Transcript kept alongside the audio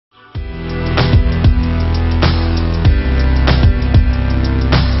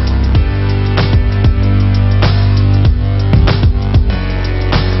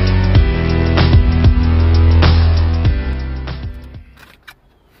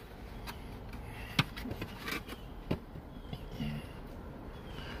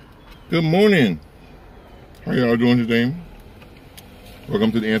Good morning. How y'all doing today?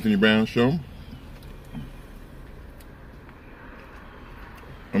 Welcome to the Anthony Brown Show.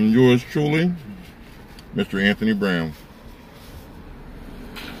 I'm yours truly, Mr. Anthony Brown.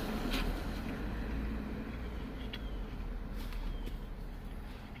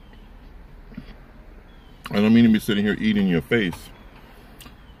 I don't mean to be sitting here eating your face,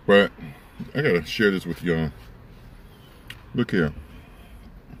 but I gotta share this with y'all. Look here.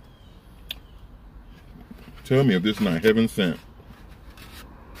 Tell me if this is not heaven sent.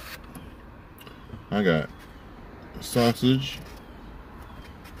 I got sausage,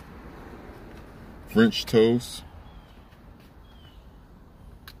 French toast,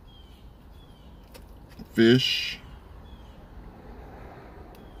 fish,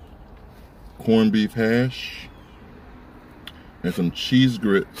 corned beef hash, and some cheese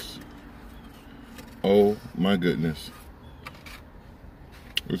grits. Oh my goodness.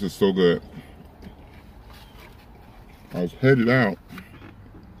 This is so good. I was headed out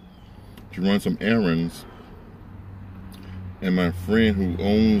to run some errands, and my friend who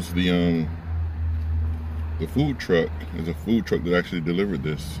owns the food truck is a food truck that actually delivered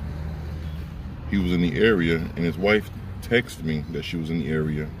this. He was in the area, and his wife texted me that she was in the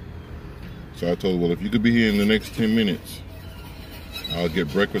area. So I told her, well, if you could be here in the next 10 minutes, I'll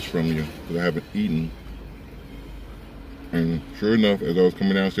get breakfast from you, because I haven't eaten. And sure enough, as I was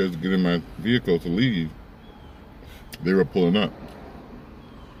coming downstairs to get in my vehicle to leave, they were pulling up.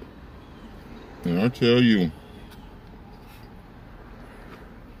 And I'll tell you,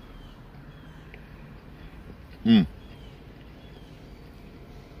 I'm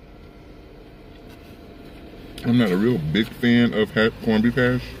not a real big fan of corned beef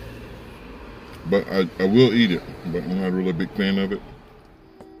hash, but I will eat it, but I'm not a really big fan of it.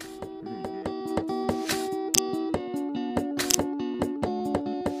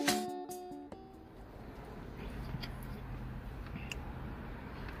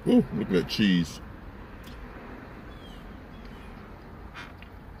 Ooh, look at that cheese.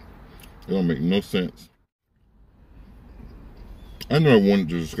 It don't make no sense. I know I wanted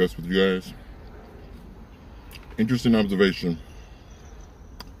to discuss with you guys. Interesting observation.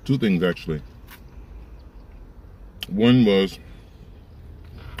 Two things, actually. One was,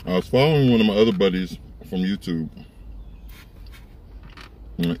 I was following one of my other buddies from YouTube,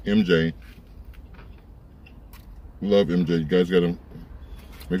 MJ. Love MJ. You guys gotta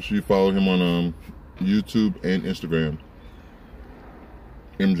make sure you follow him on YouTube and Instagram.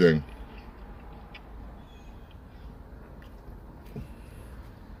 MJ.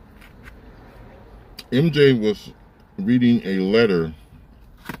 MJ was reading a letter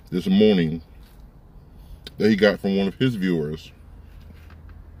this morning that he got from one of his viewers.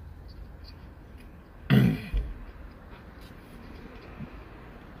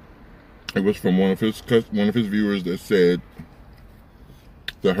 It was from one of his viewers that said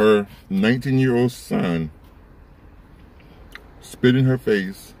that her 19-year-old son spit in her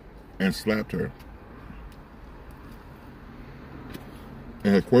face and slapped her.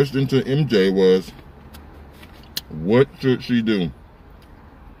 And her question to MJ was, what should she do?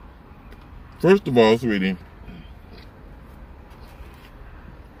 First of all, sweetie,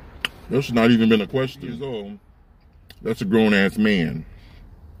 that should not even been a question. Years old, that's a grown-ass man.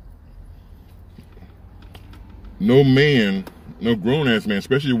 No man, no grown-ass man,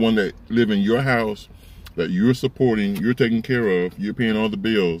 especially one that live in your house, that you're supporting, you're taking care of, you're paying all the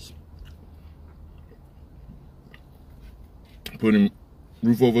bills, putting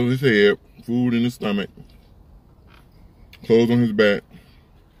roof over his head, food in his stomach, clothes on his back.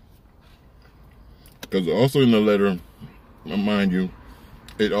 Because also in the letter, mind you,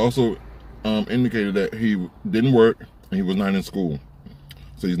 it also indicated that he didn't work and he was not in school.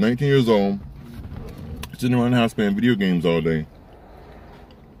 So he's 19 years old, sitting around the house playing video games all day.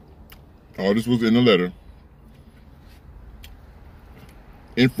 All this was in the letter.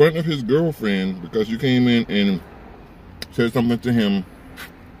 In front of his girlfriend, because you came in and said something to him,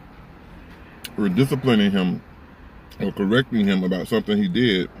 or disciplining him, or correcting him about something he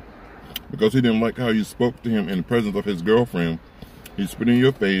did, because he didn't like how you spoke to him in the presence of his girlfriend, he spit in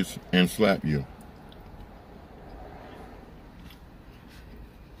your face and slapped you.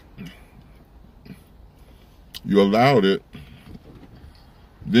 You allowed it.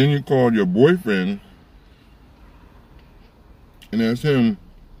 Then you called your boyfriend and asked him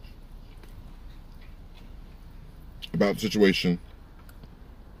about the situation.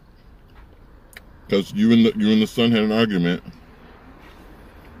 Because you and the son had an argument.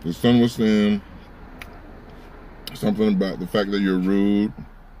 The son was saying something about the fact that you're rude,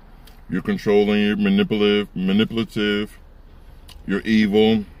 you're controlling, you're manipulative, you're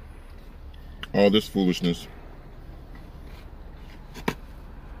evil, all this foolishness,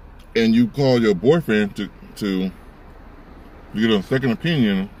 and you call your boyfriend to get a second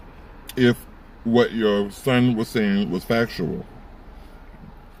opinion if what your son was saying was factual.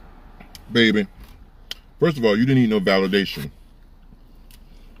 Baby, first of all, you didn't need no validation.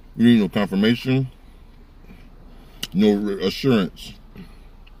 You need no confirmation, no assurance.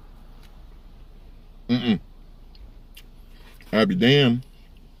 I'd be damned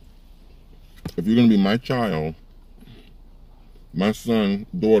if you're going to be my child, my son,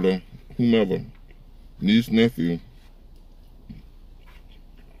 daughter, whomever, niece, nephew,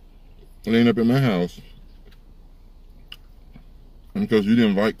 and end up in my house, and because you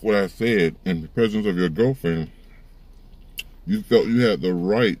didn't like what I said in the presence of your girlfriend, you felt you had the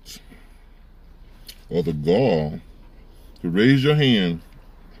right or the gall to raise your hand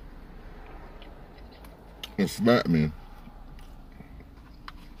and slap me.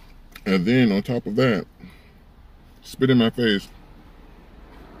 And then on top of that, spit in my face.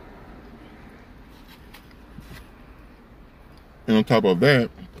 And on top of that,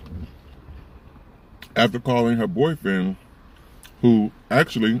 after calling her boyfriend, who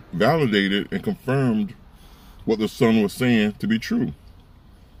actually validated and confirmed what the son was saying to be true.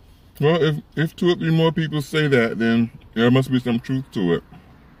 Well, if 2 or 3 more people say that, then there must be some truth to it.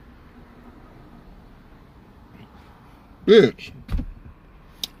 Bitch.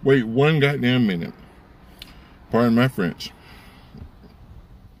 Wait 1 goddamn minute. Pardon my French.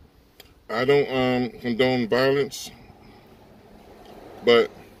 I don't condone violence, but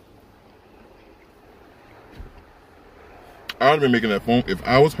I would have been making that phone. If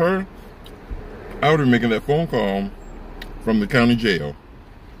I was her, I would have been making that phone call from the county jail,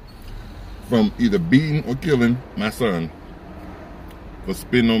 from either beating or killing my son for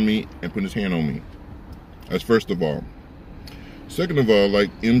spitting on me and putting his hand on me. That's first of all. Second of all, like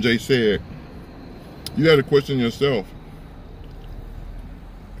MJ said, you got to question yourself.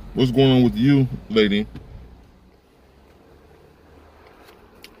 What's going on with you, lady?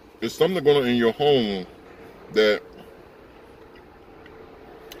 There's something going on in your home that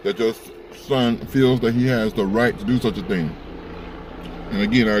your son feels that he has the right to do such a thing. And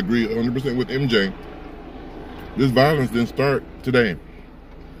again, I agree 100% with MJ. This violence didn't start today.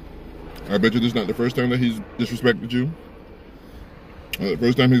 I bet you this is not the first time that he's disrespected you. The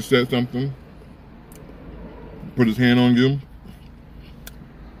first time he said something, put his hand on you.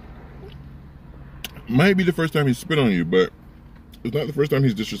 Might be the first time he spit on you, but it's not the first time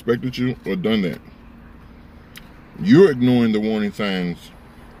he's disrespected you or done that. You're ignoring the warning signs.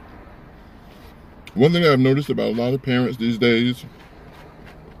 One thing I've noticed about a lot of parents these days,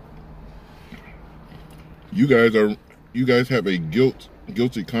 you guys have a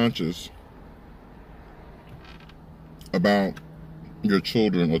guilty conscience about your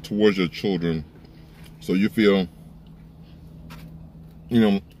children or towards your children. So you feel,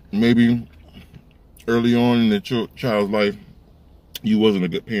 maybe early on in the child's life, you wasn't a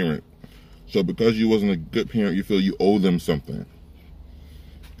good parent. So because you wasn't a good parent, you feel you owe them something.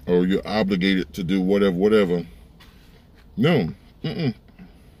 Or you're obligated to do whatever. No. If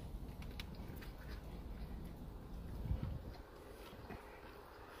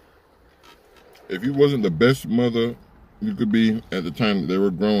you wasn't the best mother you could be at the time that they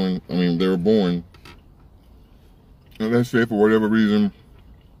were they were born, and let's say for whatever reason,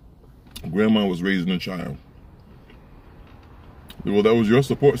 grandma was raising a child. Well, that was your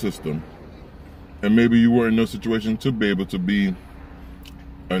support system. And maybe you were in no situation to be able to be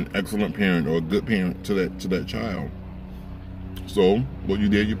an excellent parent or a good parent to that child. So what you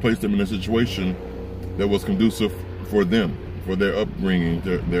did, you placed them in a situation that was conducive for them, for their upbringing,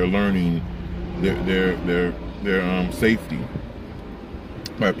 their learning, their safety,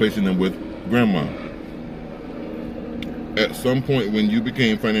 by placing them with grandma. At some point when you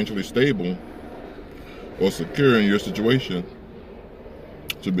became financially stable or secure in your situation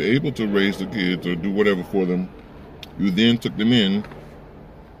to be able to raise the kids or do whatever for them, you then took them in,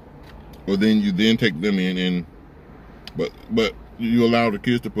 or then you then take them in, and but you allow the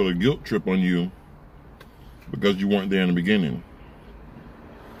kids to put a guilt trip on you because you weren't there in the beginning.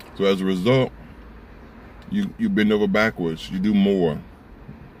 So as a result, you bend over backwards. You do more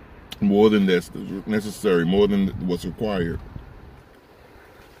than that's necessary, more than what's required.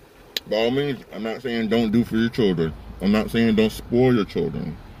 By all means, I'm not saying don't do for your children. I'm not saying don't spoil your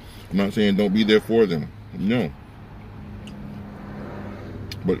children. I'm not saying don't be there for them. No.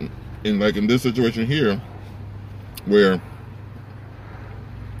 But in this situation here, where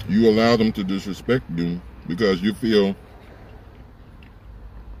you allow them to disrespect you because you feel,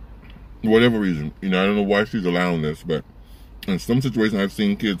 whatever reason, I don't know why she's allowing this, but In some situations, I've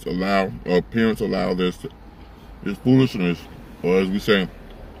seen kids allow, or parents allow this foolishness, or as we say,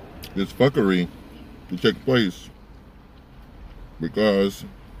 this fuckery to take place because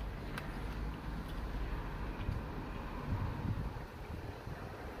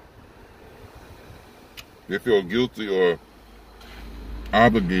they feel guilty or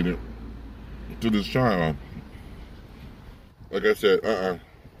obligated to this child. Like I said,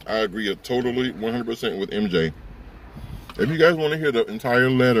 I agree totally 100% with MJ. If you guys want to hear the entire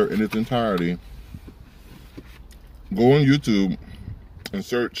letter in its entirety, go on YouTube and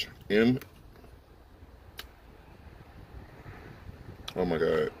search oh my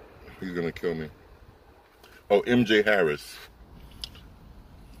God, he's gonna kill me. Oh, MJ Harris.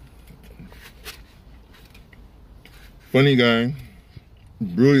 Funny guy,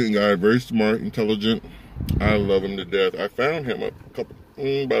 brilliant guy, very smart, intelligent. I love him to death. I found him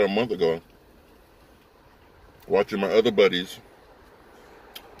about a month ago, watching my other buddies,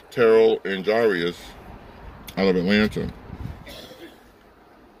 Terrell and Jarius, out of Atlanta.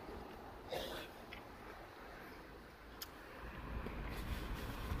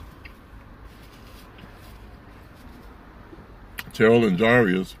 Terrell and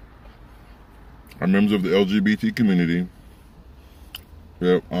Jarius are members of the LGBT community.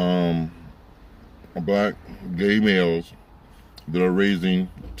 They're black gay males that are raising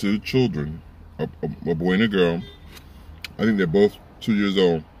 2 children, a boy and a girl. I think they're both 2 years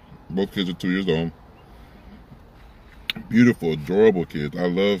old. Both kids are 2 years old. Beautiful, adorable kids. I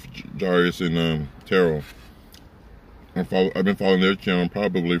love Jarius and Terrell. I've been following their channel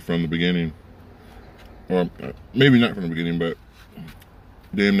probably from the beginning, or maybe not from the beginning, but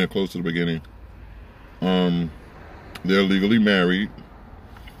damn near close to the beginning. They're legally married.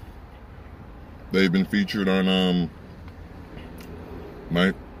 They've been featured on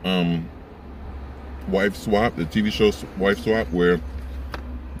my Wife Swap, the TV show Wife Swap, where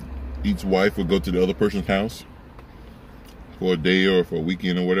each wife would go to the other person's house for a day or for a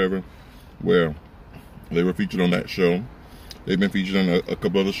weekend or whatever, where they were featured on that show. They've been featured on a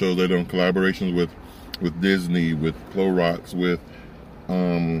couple other shows. They've done collaborations with Disney, with Clorox, with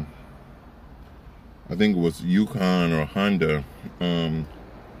I think it was Yukon or Honda.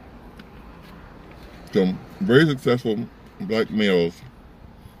 Some very successful black males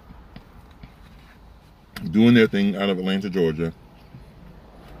doing their thing out of Atlanta, Georgia.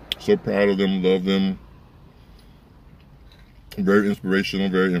 So proud of them, love them. Very inspirational,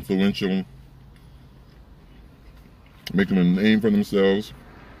 very influential. Making a name for themselves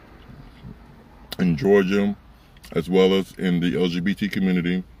in Georgia, as well as in the LGBT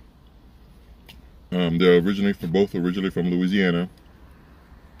community. They're originally from Louisiana.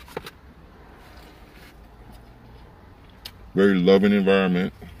 Very loving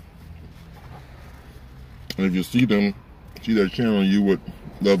environment. And if you see their channel, you would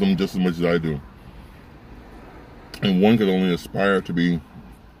love them just as much as I do. And one could only aspire to be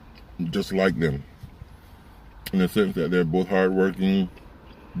just like them, in the sense that they're both hardworking,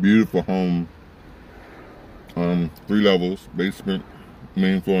 beautiful home, 3 levels, basement,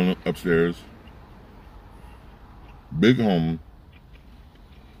 main floor, and upstairs. Big home.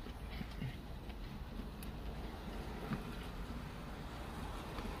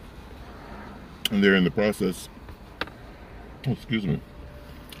 And they're in the process, of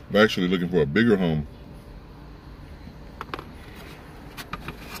actually looking for a bigger home.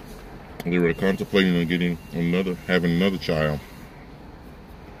 They were contemplating on having another child.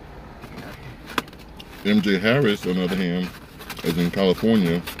 MJ Harris, on the other hand, is in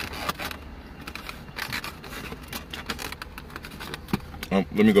California.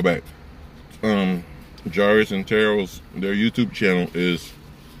 Let me go back. Jarius and Terrell's, their YouTube channel is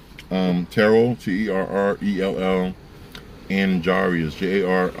Terrell, Terrell, and Jarius,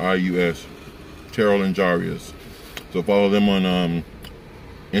 Jarius, Terrell and Jarius. So follow them on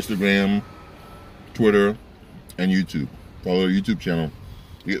Instagram, Twitter, and YouTube. Follow their YouTube channel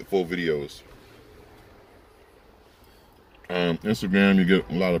to get full videos. Instagram, you get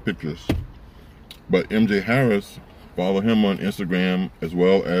a lot of pictures. But MJ Harris, follow him on Instagram as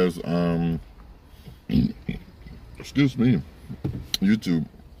well as YouTube.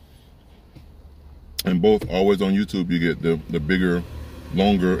 And both, always on YouTube, you get the bigger,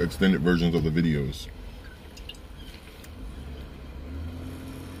 longer, extended versions of the videos.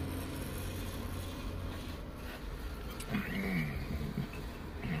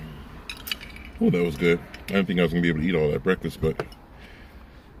 Oh, that was good. I didn't think I was going to be able to eat all that breakfast, but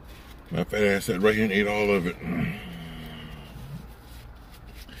my fat ass sat right here and ate all of it.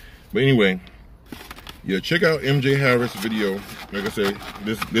 But anyway, yeah, check out MJ Harris' video. Like I say,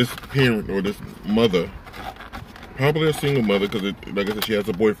 this parent or this mother probably a single mother because, like I said, she has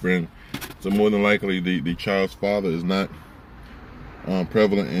a boyfriend. So more than likely, the child's father is not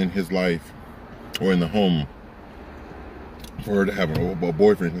prevalent in his life or in the home for her to have a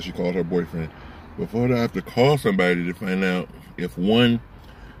boyfriend, because she called her boyfriend. But for her to have to call somebody to find out if what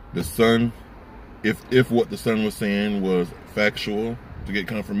the son was saying was factual, to get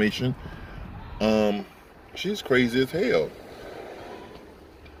confirmation, she's crazy as hell.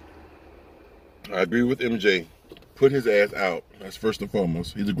 I agree with MJ. Put his ass out. That's first and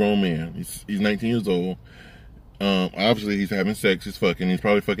foremost. He's a grown man. He's 19 years old. Obviously, he's having sex. He's fucking. He's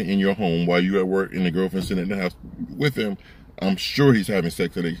probably fucking in your home while you're at work and the girlfriend's sitting in the house with him. I'm sure he's having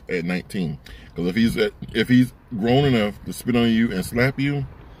sex at 19. Because if he's grown enough to spit on you and slap you,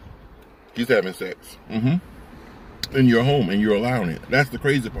 he's having sex. In your home, and you're allowing it. That's the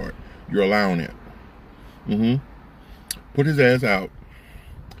crazy part. You're allowing it. Put his ass out.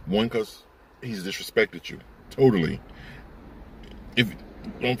 One, because he's disrespected you. Totally. If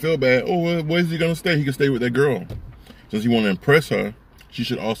don't feel bad, oh, where's he gonna stay? He can stay with that girl. Since you want to impress her, she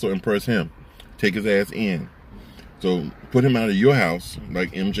should also impress him. Take his ass in. So put him out of your house,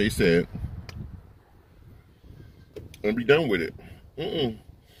 like MJ said, and be done with it. You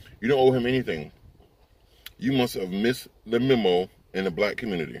don't owe him anything. You must have missed the memo in the black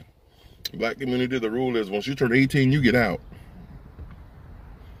community. Black community, the rule is once you turn 18, you get out.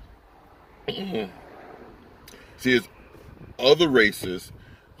 See, it's other races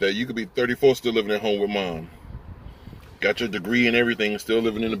that you could be 34 still living at home with mom. Got your degree and everything, still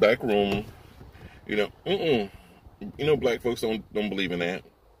living in the back room. You know, black folks don't believe in that.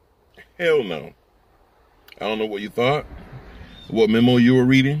 Hell no. I don't know what you thought, what memo you were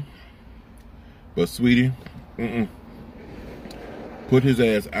reading, but sweetie, put his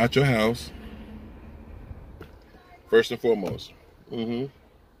ass out your house, first and foremost.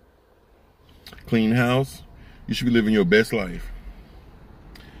 Clean house. You should be living your best life.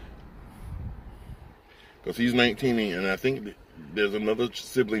 Because he's 19, and I think there's another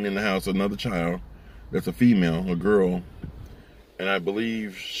sibling in the house, another child, that's a female, a girl. And I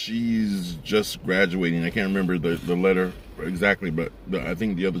believe she's just graduating. I can't remember the letter exactly, but I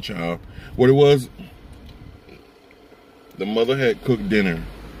think the other child. What it was, the mother had cooked dinner,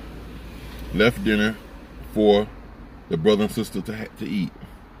 left dinner for the brother and sister to eat.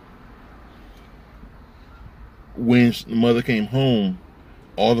 When the mother came home,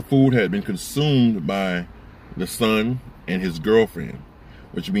 all the food had been consumed by the son and his girlfriend,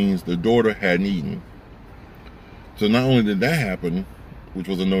 which means the daughter hadn't eaten. So not only did that happen, which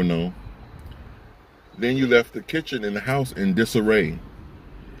was a no-no, then you left the kitchen and the house in disarray.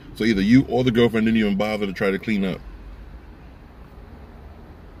 So either you or the girlfriend didn't even bother to try to clean up.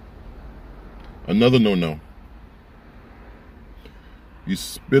 Another no-no. You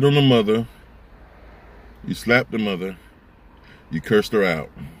spit on the mother, you slapped the mother, you cursed her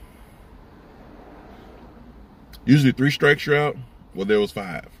out. Usually 3 strikes you're out. Well, there was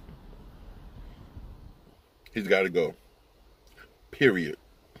 5. He's got to go. Period.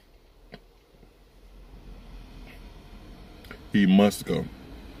 He must go.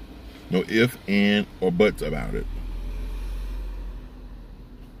 No if, and, or buts about it.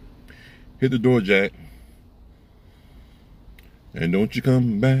 Hit the door, Jack. And don't you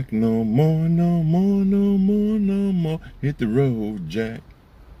come back no more, no more, no more, no more. Hit the road, Jack.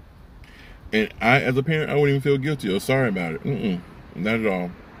 And I, as a parent, I wouldn't even feel guilty or sorry about it. Not at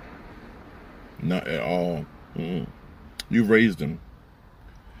all. Not at all. You've raised him.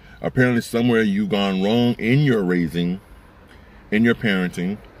 Apparently somewhere you've gone wrong in your raising, in your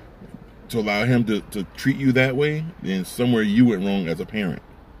parenting, to allow him to treat you that way. Then somewhere you went wrong as a parent.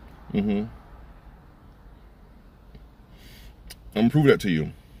 I'm gonna prove that to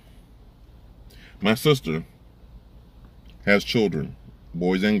you. My sister has children,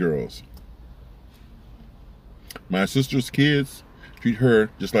 boys and girls. My sister's kids treat her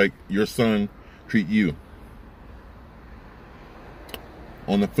just like your son treat you.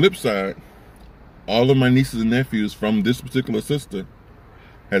 On the flip side, all of my nieces and nephews from this particular sister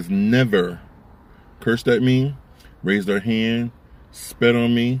has never cursed at me, raised their hand, spat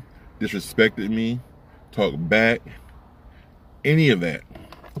on me, disrespected me, talked back, any of that.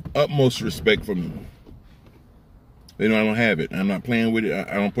 Utmost respect for me. They know I don't have it. I'm not playing with it.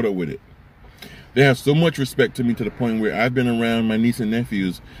 I don't put up with it. They have so much respect to me to the point where I've been around my niece and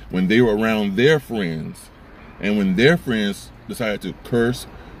nephews when they were around their friends. And when their friends decided to curse,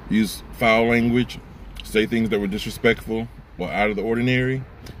 use foul language, say things that were disrespectful or out of the ordinary,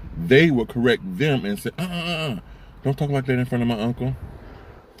 they would correct them and say, don't talk like that in front of my uncle.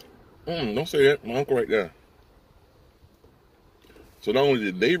 Don't say that. My uncle right there. So not only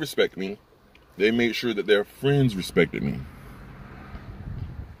did they respect me, They made sure that their friends respected me.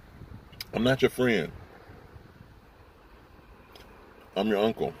 I'm not your friend. I'm your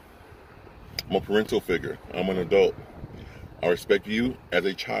uncle. I'm a parental figure. I'm an adult. I respect you as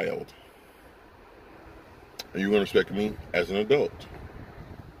a child. And you're going to respect me as an adult.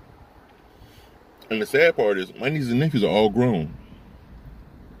 And the sad part is, my nieces and nephews are all grown.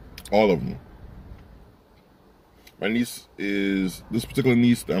 All of them. My niece is, this particular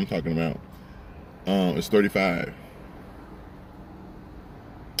niece that I'm talking about, is 35.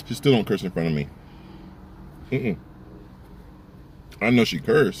 She still don't curse in front of me. I know she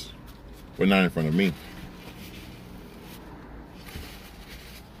curse, but not in front of me.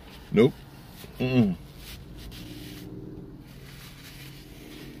 Nope.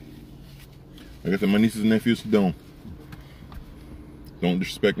 Like I said, my nieces and nephews don't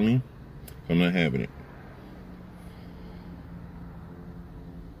disrespect me, so I'm not having it.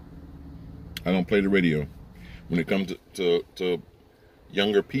 I don't play the radio. When it comes to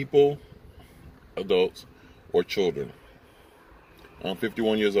younger people, adults, or children. I'm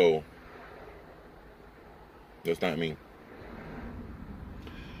 51 years old. That's not me.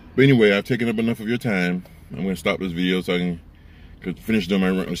 But anyway, I've taken up enough of your time. I'm going to stop this video so I can finish doing my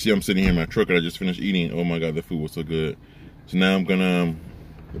run. See, I'm sitting here in my truck and I just finished eating. Oh my God, the food was so good. So now I'm going to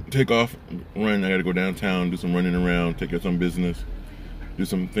take off, run. I got to go downtown, do some running around, take care of some business, do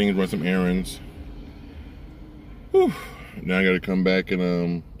some things, run some errands. Whew. Now I got to come back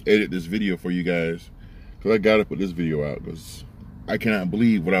and edit this video for you guys, because I got to put this video out, because I cannot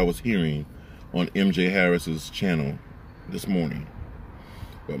believe what I was hearing on MJ Harris's channel this morning.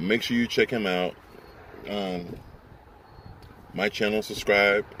 But make sure you check him out. My channel,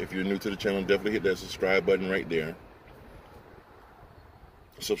 subscribe. If you're new to the channel, definitely hit that subscribe button right there.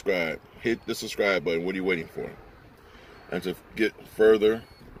 Subscribe. Hit the subscribe button. What are you waiting for? And to get further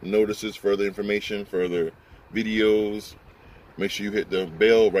notices, further information, further videos, make sure you hit the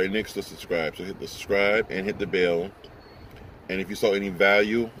bell right next to subscribe. So hit the subscribe and hit the bell. And if you saw any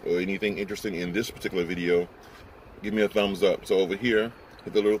value or anything interesting in this particular video, give me a thumbs up. So over here,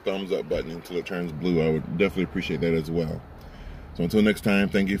 hit the little thumbs up button until it turns blue. I would definitely appreciate that as well. So until next time,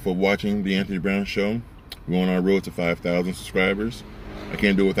 thank you for watching The Anthony Brown Show. We're on our road to 5,000 subscribers. I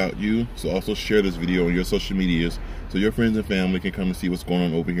can't do it without you. So also share this video on your social medias so your friends and family can come and see what's going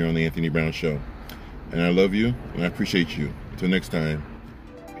on over here on The Anthony Brown Show. And I love you and I appreciate you. Until next time,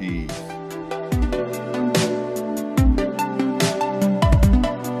 peace.